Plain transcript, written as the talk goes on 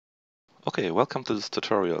Okay, welcome to this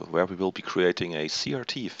tutorial where we will be creating a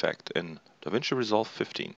CRT effect in DaVinci Resolve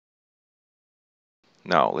 15.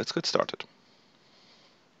 Now, let's get started.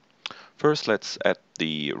 First, let's add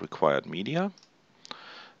the required media.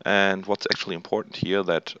 And what's actually important here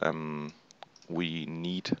that we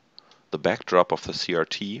need the backdrop of the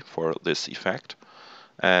CRT for this effect.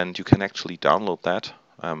 And you can actually download that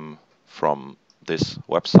from this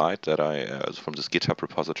website that from this GitHub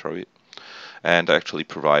repository. And I actually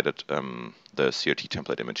provided the CRT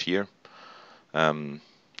template image here. So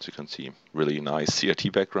you can see really nice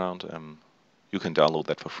CRT background. You can download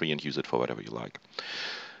that for free and use it for whatever you like.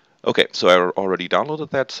 Okay, so I already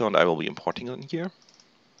downloaded that, and I will be importing it in here.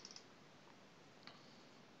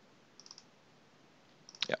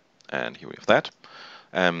 Yeah, and here we have that.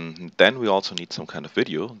 Then we also need some kind of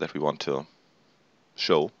video that we want to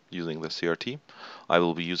show using the CRT. I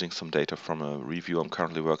will be using some data from a review I'm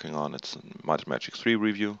currently working on. It's a Might & Magic 3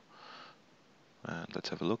 review. And let's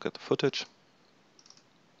have a look at the footage.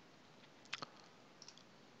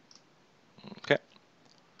 Okay.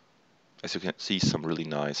 As you can see, some really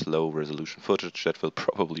nice low resolution footage that will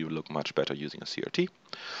probably look much better using a CRT.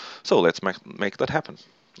 So let's make that happen.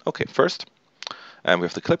 Okay, first, we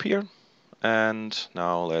have the clip here, and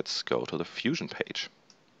now let's go to the Fusion page.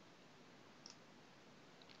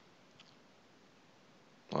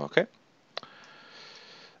 Okay.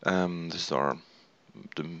 This is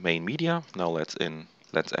the main media. Now let's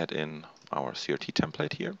add in our CRT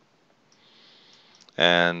template here.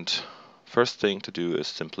 And first thing to do is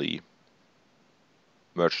simply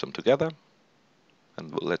merge them together,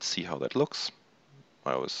 and let's see how that looks.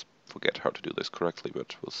 I always forget how to do this correctly,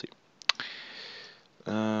 but we'll see.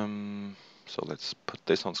 So let's put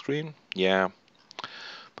this on screen. Yeah,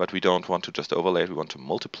 but we don't want to just overlay it, we want to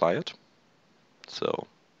multiply it. So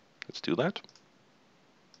let's do that.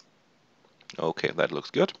 Okay, that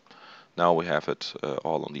looks good. Now we have it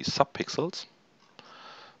all on these subpixels.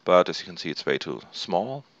 But as you can see, it's way too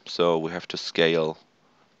small. So we have to scale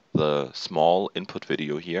the small input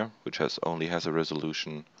video here, which only has a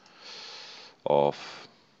resolution of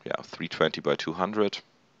 320 by 200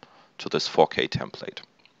 to this 4K template.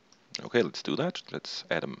 Okay, let's do that. Let's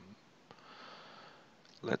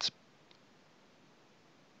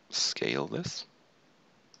scale this.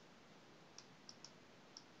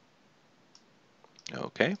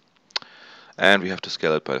 Okay, and we have to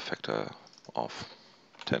scale it by a factor of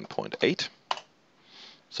 10.8.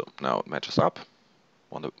 So now it matches up.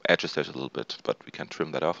 On the edges there's a little bit, but we can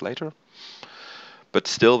trim that off later. But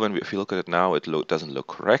still, if you look at it now, it doesn't look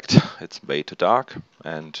correct. It's way too dark,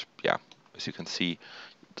 and yeah, as you can see,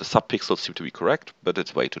 the subpixels seem to be correct, but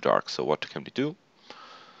it's way too dark. So what can we do?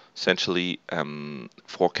 Essentially,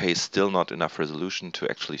 4K is still not enough resolution to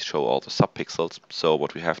actually show all the subpixels. So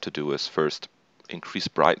what we have to do is first increase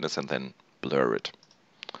brightness and then blur it.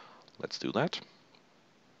 Let's do that.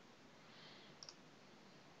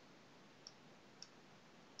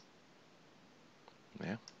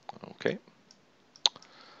 Yeah, okay.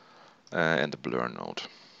 And the blur node.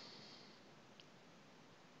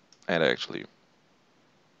 And I actually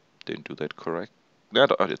didn't do that correct. No,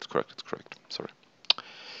 it's correct, it's correct. Sorry.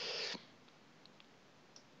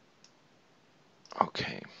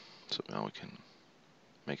 Okay, so now we can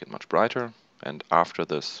make it much brighter. And after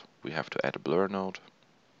this, we have to add a blur node.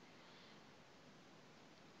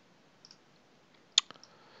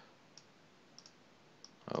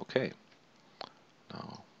 Okay.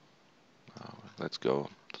 Now let's go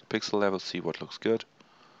to the pixel level, see what looks good.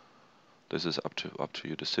 This is up to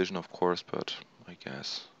your decision, of course, but I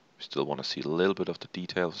guess we still want to see a little bit of the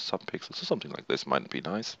details, some pixels, so something like this might be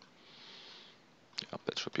nice. Yeah,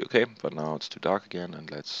 that should be okay, but now it's too dark again,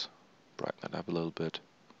 and let's brighten it up a little bit.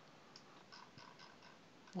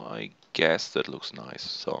 I guess that looks nice.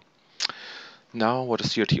 So now what a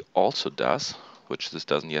CRT also does, which this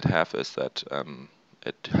doesn't yet have, is that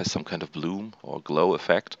it has some kind of bloom or glow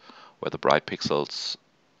effect where the bright pixels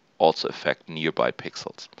also affect nearby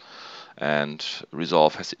pixels. And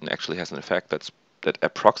Resolve actually has an effect that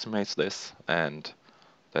approximates this, and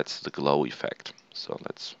that's the glow effect. So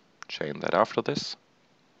let's chain that after this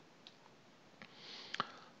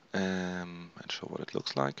and show what it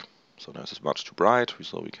looks like. So now this is much too bright,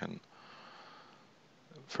 so we can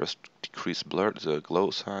first decrease the glow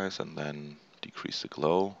size and then decrease the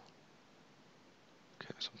glow.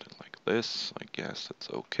 Okay, something like this. I guess that's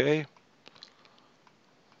okay.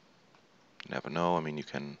 You never know. I mean, you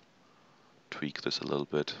can tweak this a little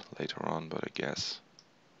bit later on, but I guess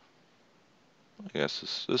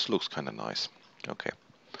this looks kind of nice. Okay,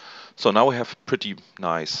 so now we have pretty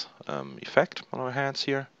nice effect on our hands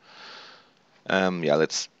here. Yeah,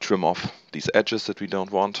 let's trim off these edges that we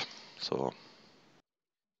don't want. So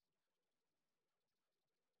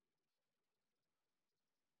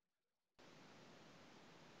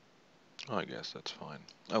I guess that's fine.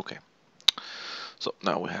 Okay. So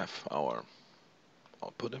now we have our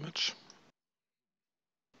output image.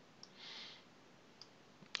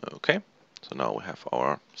 Okay. So now we have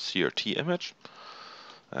our CRT image.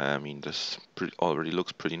 I mean, this already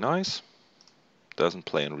looks pretty nice. Doesn't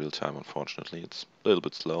play in real time, unfortunately. It's a little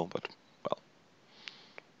bit slow, but well.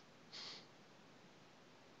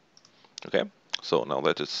 Okay. So now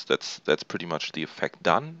that's pretty much the effect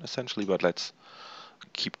done, essentially. But let's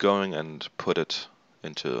keep going and put it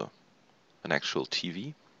into an actual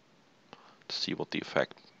TV to see what the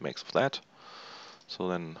effect makes of that. So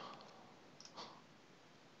then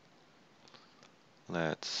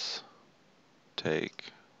let's take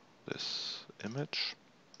this image.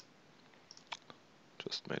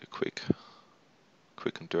 Just made a quick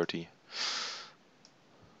and dirty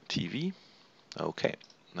TV. Okay,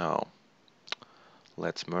 now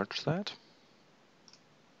let's merge that.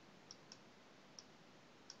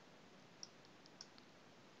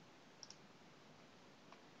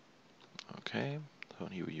 Okay, so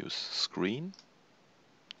here we use screen.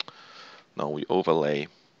 Now we overlay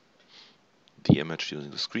the image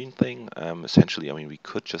using the screen thing. Essentially, I mean, we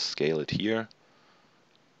could just scale it here,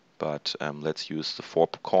 but let's use the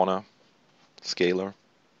 4-corner scaler.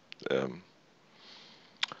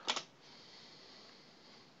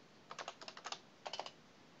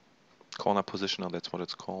 Corner positioner, that's what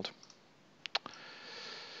it's called.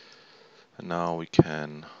 And now we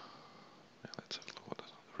can, let's have a look what the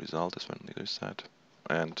result is when we do that.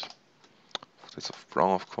 And that's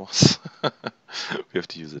wrong, of course. We have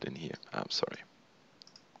to use it in here. I'm sorry.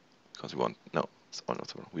 Because we want, no, it's not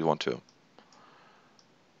wrong. We want to.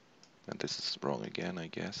 And this is wrong again, I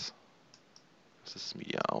guess. This is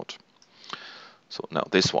media out. So now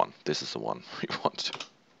this one, this is the one we want to.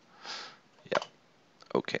 Yeah,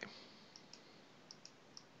 okay.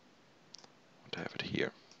 Want to have it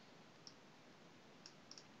here.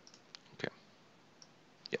 Okay.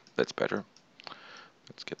 Yeah, that's better.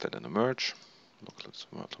 Let's get that in the merge. Look, let's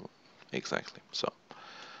exactly. So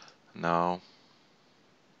now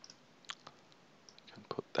I can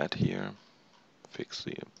put that here.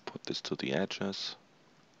 Put this to the edges,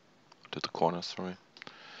 to the corners, sorry.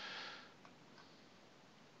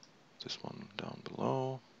 This one down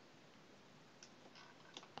below.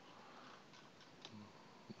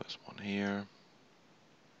 This one here.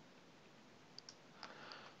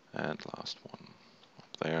 And last one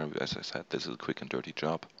up there. As I said, this is a quick and dirty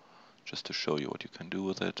job, just to show you what you can do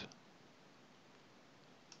with it.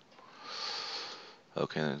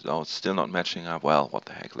 Okay, now it's still not matching up. Well, what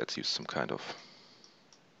the heck, let's use some kind of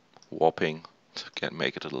warping to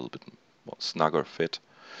make it a little bit more snugger fit.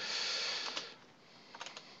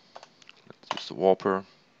 Let's use the warper.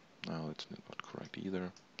 No, it's not correct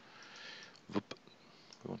either. Whoop.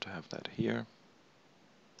 We want to have that here.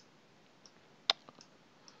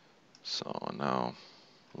 So now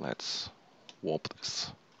let's warp this.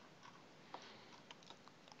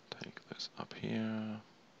 Take this up here.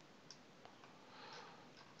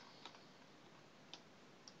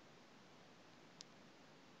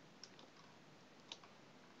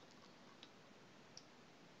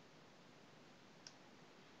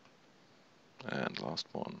 And last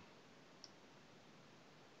one.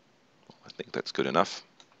 I think that's good enough.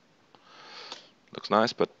 Looks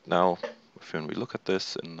nice, but now when we look at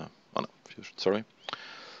this in oh no, Fusion, sorry.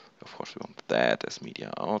 Of course we want that as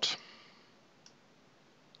media out.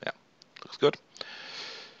 Yeah, looks good.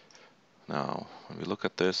 Now when we look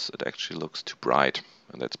at this, it actually looks too bright,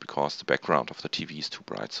 and that's because the background of the TV is too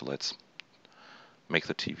bright. So let's make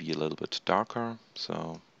the TV a little bit darker.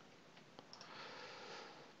 So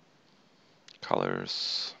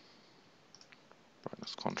colors,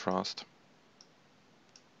 brightness, contrast.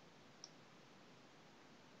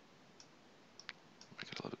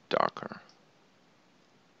 Make it a little bit darker.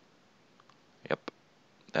 Yep,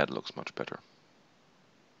 that looks much better.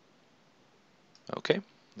 Okay,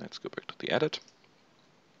 let's go back to the edit.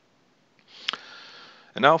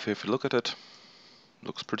 And now if you look at it,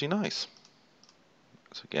 looks pretty nice.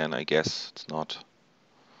 So again, I guess it's not.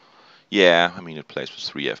 Yeah, I mean it plays with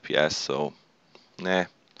 3 FPS, so nah,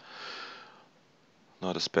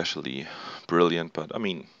 not especially brilliant, but I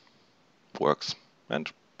mean works.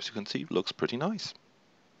 And as you can see, looks pretty nice.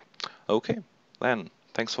 Okay, then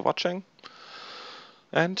thanks for watching,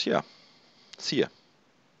 and yeah, see ya.